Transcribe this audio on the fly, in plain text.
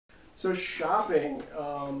So shopping.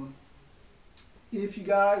 If you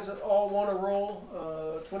guys all want to roll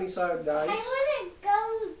 20-sided dice. I want to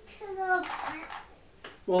go to the park.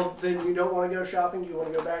 Well, then you don't want to go shopping. Do you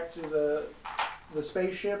want to go back to the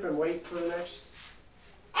spaceship and wait for the next?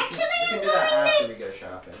 Actually, we can do that after we go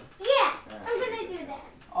shopping. Yeah, I'm gonna do that.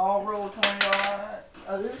 I'll roll $20.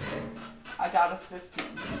 I got a 15.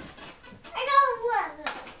 I got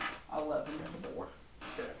 11. 11 and 4.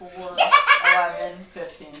 Okay. 4, 11,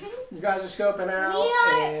 15. You guys are scoping out,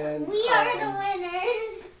 and we are the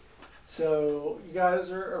winners. So you guys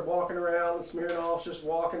are walking around. Smirnoff's just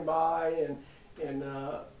walking by, and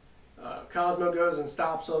Cosmo goes and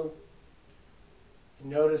stops them. He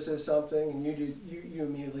notices something, and you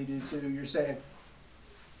immediately do too. You're saying,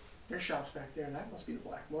 "There's shops back there. That must be the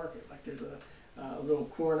black market. Like there's a little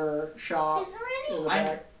corner shop Is there any? in the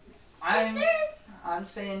back." I'm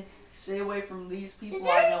saying stay away from these people.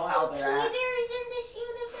 I know how they're at. Is there computers in this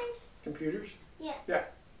universe? Computers? Yeah. Yeah.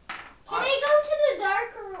 Can I go to the dark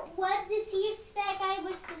web to see if that guy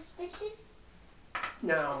was suspicious?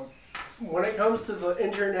 Now, when it comes to the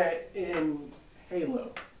internet in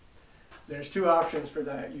Halo, there's two options for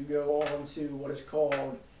that. You go on to what is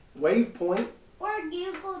called Wavepoint, Or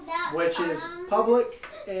Google.com. which is public,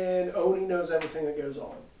 and Oni knows everything that goes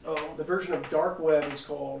on. Oh. The version of dark web is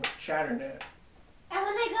called Chatternet. I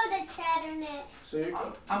want to go to Chatternet. So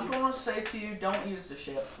I'm going to say to you, don't use the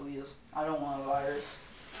ship, please. I don't want a virus.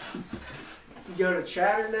 you go to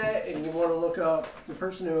Chatternet, and you want to look up the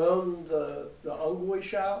person who owned the Ungoi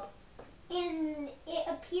shop. And it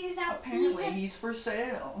appears out. Apparently, he's for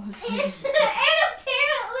sale. and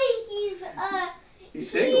apparently He's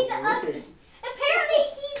single. apparently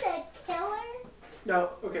he's a killer.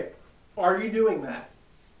 Now, okay, are you doing that?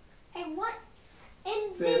 I want.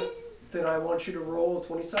 And Then I want you to roll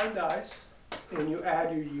 20-sided dice, and you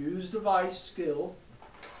add your use device skill.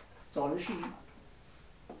 It's on your sheet.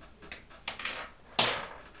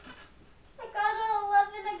 I got an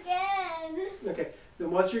 11 again. Okay,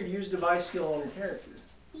 then what's your use device skill on your character?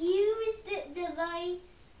 Use the device.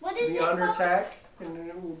 What is Be it under called? tech, and then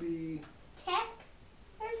it will be, Tech?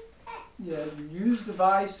 Where's tech? yeah, your use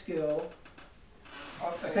device skill,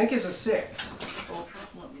 I think is a 6. Oh,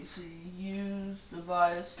 let me see. Use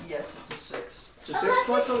device. Yes, it's a 6. It's a 6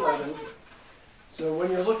 plus 11. So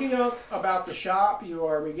when you're looking up about the shop, you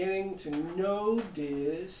are beginning to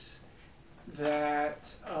notice that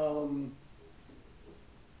the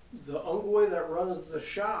Ungoi that runs the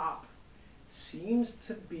shop seems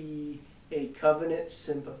to be a Covenant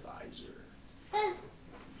sympathizer.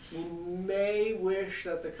 He may wish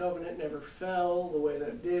that the Covenant never fell the way that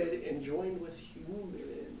it did and joined with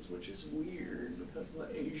humans, which is weird because of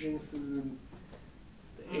the Asian food,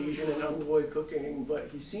 the Asian and Ungoi cooking. But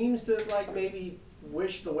he seems to like maybe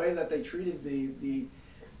wish the way that they treated the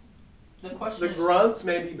grunts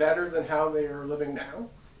may be better than how they are living now.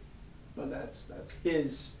 But that's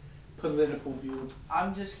his political view.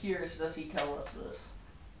 I'm just curious, does he tell us this?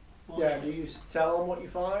 Yeah, do you tell him what you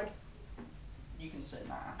find? You can say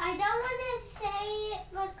nah. I don't want to say it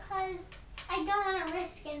because I don't want to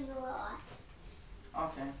risk any loss.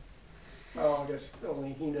 Okay. Oh, I guess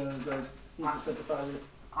only he knows that he's a sympathizer.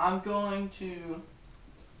 I'm going to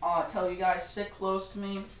tell you guys, stick close to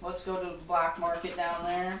me. Let's go to the black market down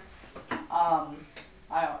there. I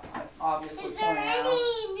obviously Is point there out.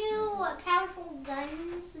 any new powerful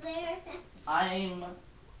guns there?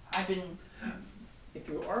 I've been. If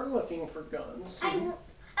you are looking for guns, I want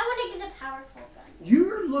to get a powerful gun.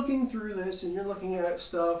 you're looking through this and you're looking at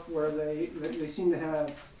stuff where they seem to have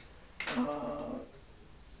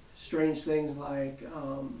strange things like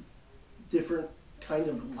different kind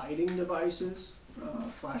of lighting devices,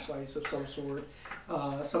 flashlights of some sort.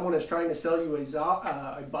 Someone is trying to sell you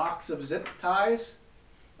a box of zip ties.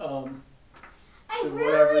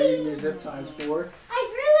 Whatever you use zip ties for.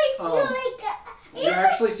 I really feel like. You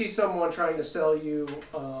actually see someone trying to sell you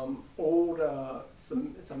old,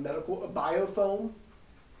 it's a biofoam,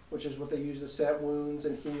 which is what they use to set wounds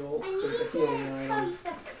and heal. So it's a healing item.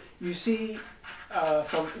 You see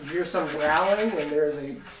you hear some growling, and there's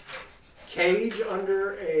a cage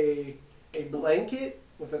under a blanket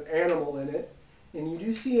with an animal in it, and you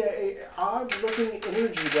do see a odd-looking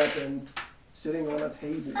energy weapon sitting on a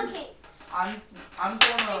table. Okay. I'm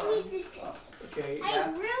gonna. Okay. I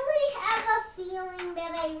Yeah. really have a feeling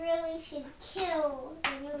that I really should kill the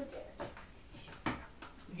Luther.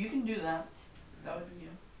 You can do that. That would be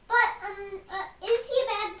you. But is he a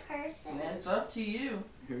bad person? And it's up to you.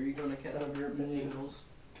 Who are you going to Out of your opinion. Noodles.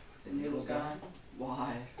 The noodle guy?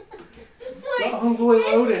 Why? The Ungoi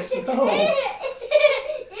Lotus, no.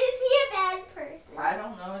 Is he a bad person? I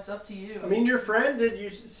don't know. It's up to to you. I mean, your friend did you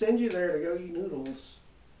send you there to go eat noodles.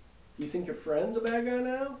 You think your friend's a bad guy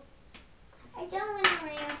now? I don't want to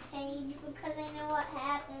rampage because I know what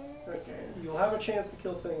happens. Okay, you'll have a chance to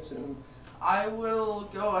kill things soon. I will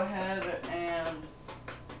go ahead and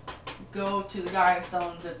go to the guy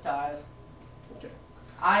selling zip ties. Okay.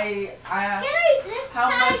 I Can I zip how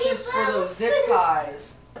tie much you is for both? those zip ties?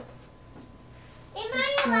 Am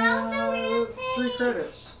I allowed to rampage? 3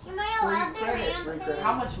 credits. Am I allowed to 3 credits, 3 rampage? credits.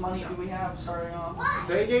 How much money do we have starting off? What?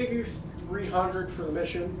 They gave you 300 for the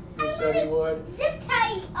mission. They said you would. Zip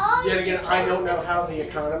tie all Yet again, I don't people. know how the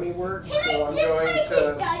economy works, Can so I I'm zip going tie the to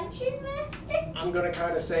dungeon master? I'm going to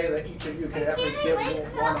kind of say that each of you can at Can least I get wake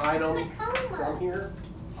one up item from the coma? from here.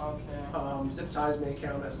 Okay. Zip ties may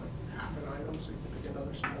count as like half an item, so you can pick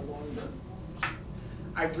another small one. But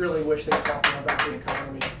I really wish they talked more about the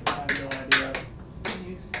economy. I have no idea.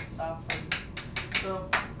 You stop. So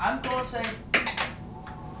I'm going to say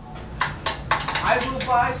I will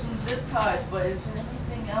buy some zip ties, but is there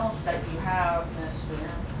anything else that you have, Mister?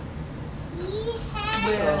 He has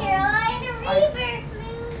Well, Carolina I- Reaper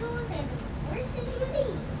noodles and horses with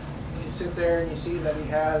eat. You sit there and you see that he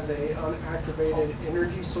has a unactivated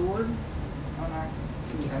energy sword.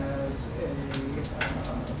 He has a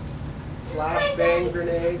flashbang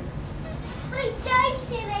grenade. My dice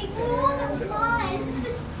said I rolled a And, one.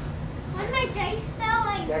 When my dice fell, I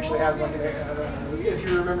He actually has like if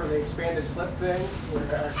you remember the expanded flip thing, where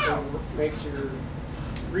it actually makes your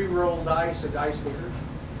re-roll dice a dice meter.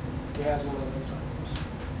 He has one of those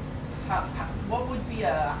items. What would be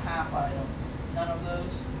a half item? None of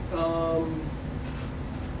those?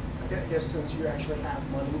 I guess since you actually have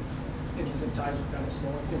money, and the zip ties are kind of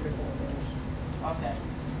small, you can pick one of those. Okay.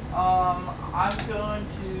 I'm going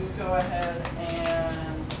to go ahead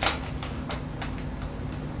and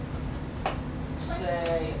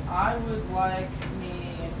say I would like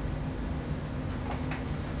me.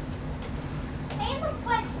 I have a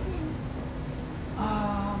question.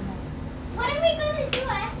 What are we going to do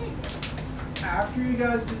after this? After you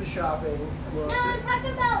guys do the shopping, well, No, I'm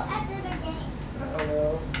talking about after the game. I don't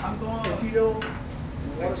know. I'm going. If you don't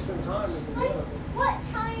want to spend time, you can Like, go. what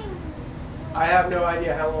time? I have no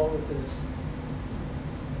idea how long this is.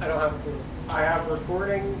 I don't have a clue. I have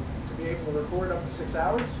recording to be able to record up to 6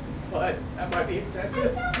 hours, but that might be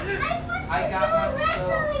excessive. I got a myself-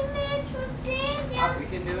 wrestling match with Dan We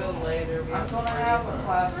can do it later. We I'm have gonna plenty have of a time.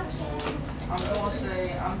 plasma sword. I'm gonna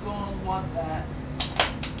say I'm gonna want that.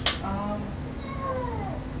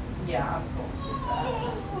 Yeah, I'm going with that.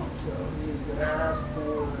 So he's gonna ask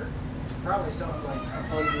for probably something like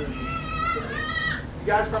 100 credits. You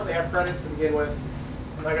guys probably have credits to begin with.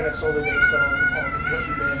 I'm not gonna solely based on what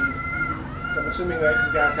you made. So I'm assuming that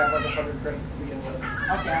you guys have like 100 credits to begin with.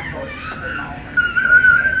 Okay, I'm going to spend my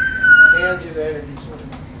Hands you the energy sword. So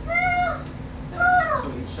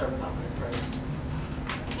we each start with 100 credits.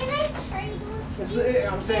 Can I trade with you?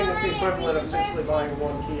 I'm saying it's the equivalent of essentially buying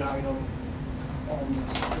one key item on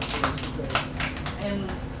this list of things. And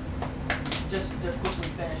just to quickly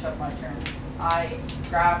finish up my turn, I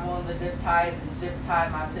grab one of the zip ties and zip tie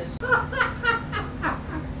my pistol.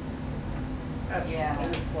 Yeah.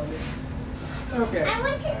 That is funny. Okay. I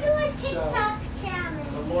want to do a TikTok challenge.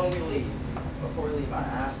 Before we leave, I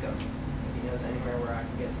ask him if he knows anywhere where I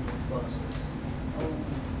can get some explosives.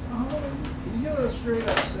 He's gonna straight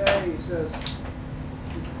up say, he says,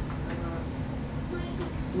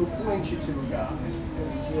 he'll point you to a guy, and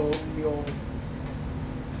he'll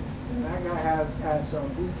and that guy has some,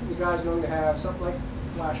 the guy's going to have something like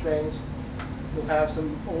flashbangs, he'll have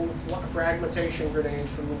some old fragmentation grenades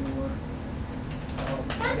from the war.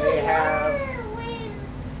 That's They a have war when...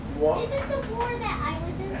 one, Is it the war that I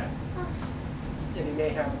was in? Yeah. Oh. and he may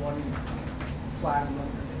have one plasma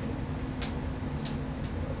grenade.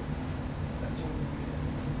 That's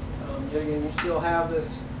yet again, you still have this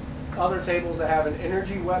other tables that have an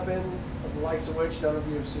energy weapon of the likes of which none of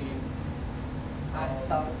you have seen. I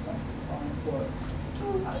thought of something funny. What?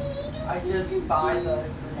 I just buy the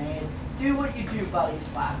grenade. Do what you do, buddy.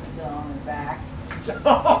 Slap it on the back.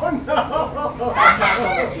 Oh no! I'm not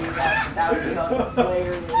gonna do that. That would be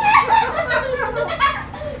hilarious.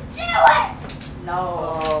 Do it! No.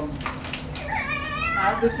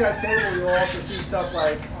 At this guy's table, you'll also see stuff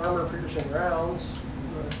like armor-piercing rounds.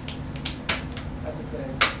 That's a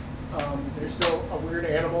thing. There's still a weird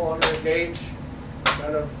animal under the cage,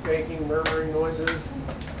 kind of making murmuring noises,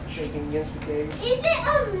 shaking against the cage. Is it a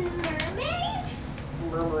mermaid?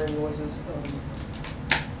 Murmuring noises.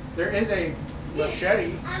 There is a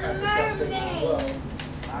machete at this guy's table as well.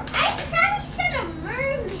 I thought he said a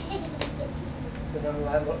mermaid. So none of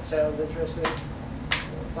that sounds interesting.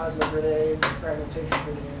 Plasma grenade, fragmentation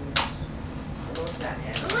grenade. What's that I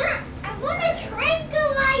hammer? wanna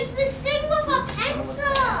tranquilize this thing with a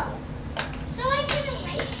pencil, so I can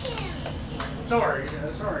erase him. Sorry,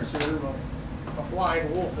 sir. A blind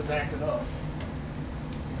wolf is acting up.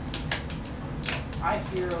 I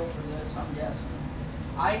hear over this, I'm guessing.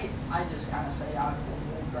 I just kind of say I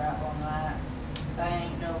will grab on that. That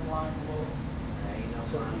ain't no blind wolf. There ain't no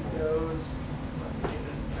So blind he wolf. goes. I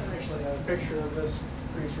actually have a picture of this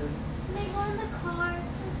creature. Can I go in the car?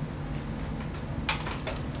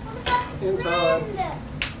 What about Inside. friend?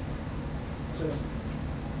 Says,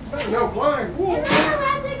 no blind wolf. Am I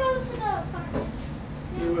allowed to go to the apartment?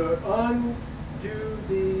 You undo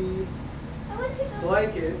the I want to go.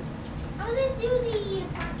 blanket. I want to do the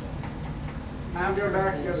apartment. You go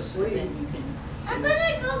back and go to sleep. Then you can. I'm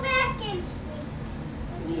gonna go back and sleep.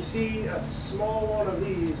 And you see a small one of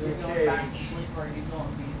these You're in a going back to cage. sleep, or are you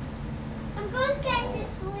going to be? I'm going back to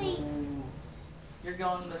sleep. You're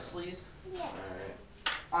going to sleep. Yeah. Alright.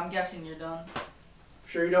 I'm guessing you're done.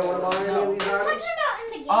 Sure you don't want to buy any of these I'm talking items? about in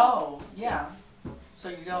the game. Oh, yeah. So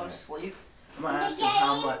you're going to sleep? I'm gonna ask The him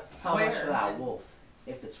how game? much for Where? that wolf,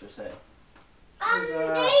 if it's for sale. Is, Are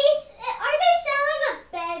they selling a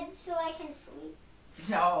bed so I can sleep?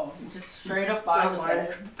 No, just straight up buy the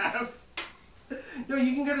bed. No,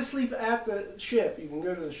 you can go to sleep at the ship. You can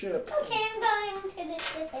go to the ship. Okay, I'm going to the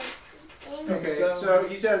ship and sleep. Okay, so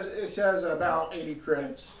he says it says about 80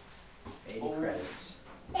 credits. 80 Oh. credits.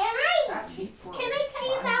 That's cheap for Can I tell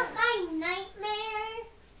you about my nightmare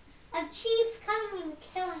of Chief coming and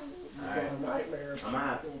killing me? Alright. A nightmare.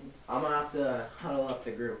 I'm gonna have to huddle up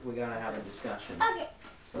the group. We gotta have a discussion. Okay.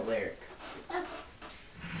 So, Lyric, Okay.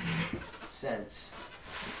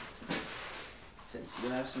 since you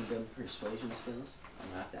have some good persuasion skills, I'm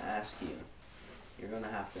gonna have to ask you. You're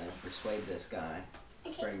gonna have to persuade this guy to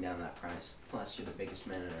Okay. bring down that price. Plus, you're the biggest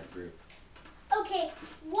man in our group. Okay.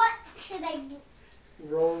 What should I do?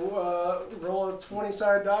 Roll a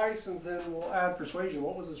 20-sided dice, and then we'll add persuasion.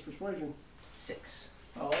 What was this persuasion? 6.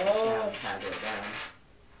 Oh. Have it down.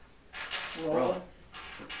 Roll. Roll it.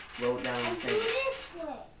 Roll it down I on the do table. this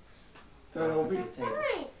way. That'll be. Table.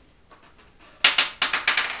 Fine.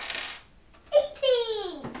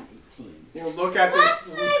 18. 18. You know, look at What's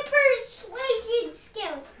this. my persuasion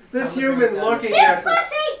skills? This Tell me human bring it down. looking 10 at plus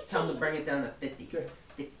this. 18. Tell him to bring it down to 50. Okay.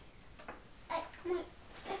 50 Wait,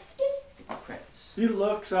 50? credits. He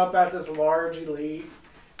looks up at this large elite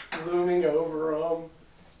looming over him.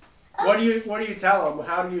 What do you tell him?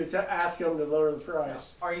 How do you ask him to lower the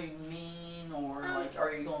price? Are you mean, or like,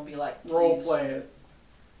 are you going to be like, Role please? play it.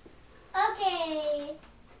 Okay.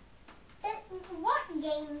 What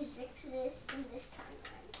games exist in this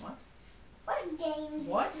timeline? What? What games?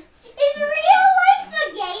 What? Is real life a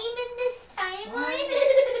game in this timeline?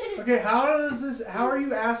 Okay, how are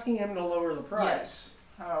you asking him to lower the price? Yes.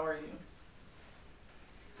 How are you?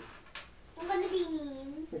 I'm gonna be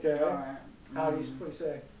mean. Okay. Alright. What do you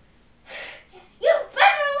say? You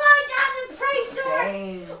better lower down the price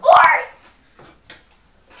Dang. or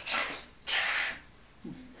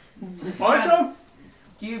Punch him?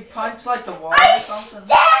 Do you punch like the wall or I something?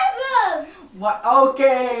 stab him! What?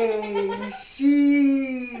 Okay.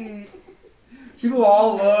 She. People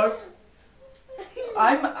all look.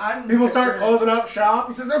 I'm. People start closing up shop.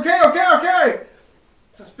 He says, okay.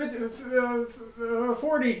 It's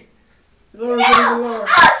 40. Lower No! it even lower.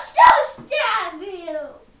 I'll still stab you!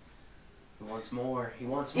 He wants more. He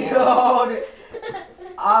wants Yo, more. dude.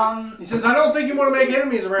 He says, I don't think you want to make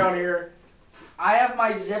enemies around here. I have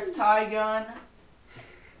my zip tie gun,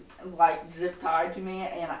 like zip tied to me,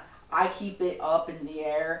 and I keep it up in the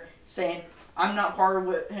air, saying I'm not part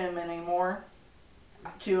of him anymore.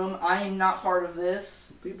 To him, I am not part of this.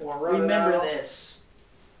 People are running Remember out. this.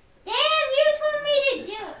 Damn, you told me to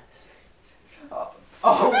do it! Oh,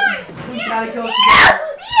 Come on, we yeah, gotta go yeah, together.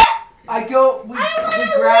 yeah. We I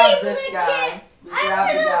wanna grab leave this the guy. game. We I grab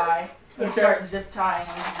the wanna- guy and Okay. start zip tying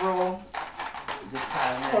him. Roll. Zip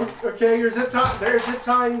tie him in. Okay, you're they're zip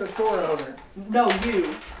tying the store owner. No,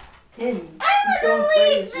 you. Him. I He's going wanna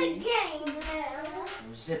leave the crazy. game now.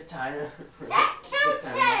 Zip tie him. That Zip counts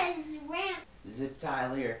tie him. as ramp. Zip tie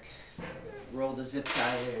Lyric. Roll the zip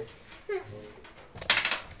tie Lyric.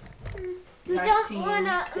 You 19 don't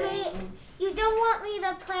wanna me. things. You don't want me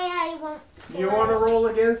to play. I won't. You want to roll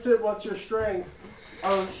against it? What's your strength?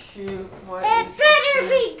 Oh shoot. What It is better this?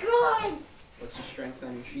 be good. What's your strength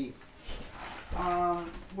on your sheet?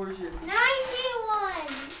 Where's your 91.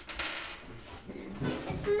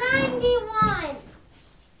 It's 91.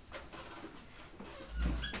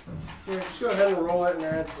 Yeah, just go ahead and roll it and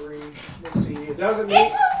add 3. Let's see. It doesn't mean.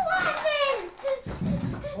 It's 11.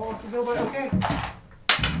 Oh, okay. 10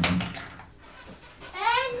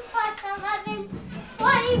 plus 11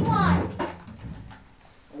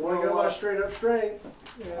 straight up strength.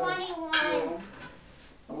 Yeah. 21.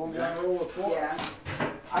 Someone got to roll a 20.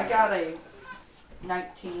 Yeah. I got a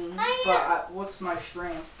 19, what's my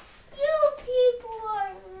strength? You people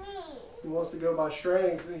are mean. He wants to go by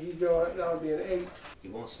strength, and he's going. That would be an 8.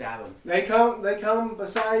 You won't stab him. They come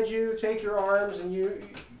beside you, take your arms, and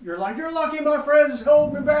you're like, you're lucky my friends is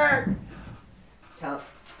holding me back. Tell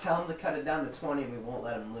him to cut it down to 20. We won't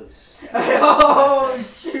let him loose. Oh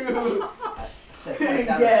shoot! Said cut it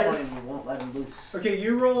down Yes. to 20. We won't let him loose. Okay,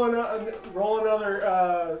 you roll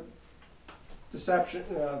another deception,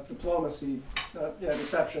 diplomacy,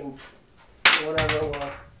 deception, whatever it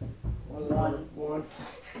was. What was it? One. 1.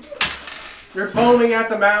 You're foaming at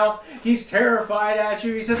the mouth. He's terrified at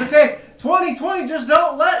you. He says, okay, 20, just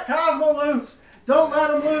don't let Cosmo loose. Don't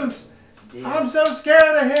let him loose. Deal. I'm so scared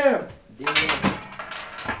of him. Deal.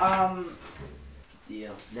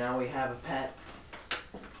 Deal. Now we have a pet.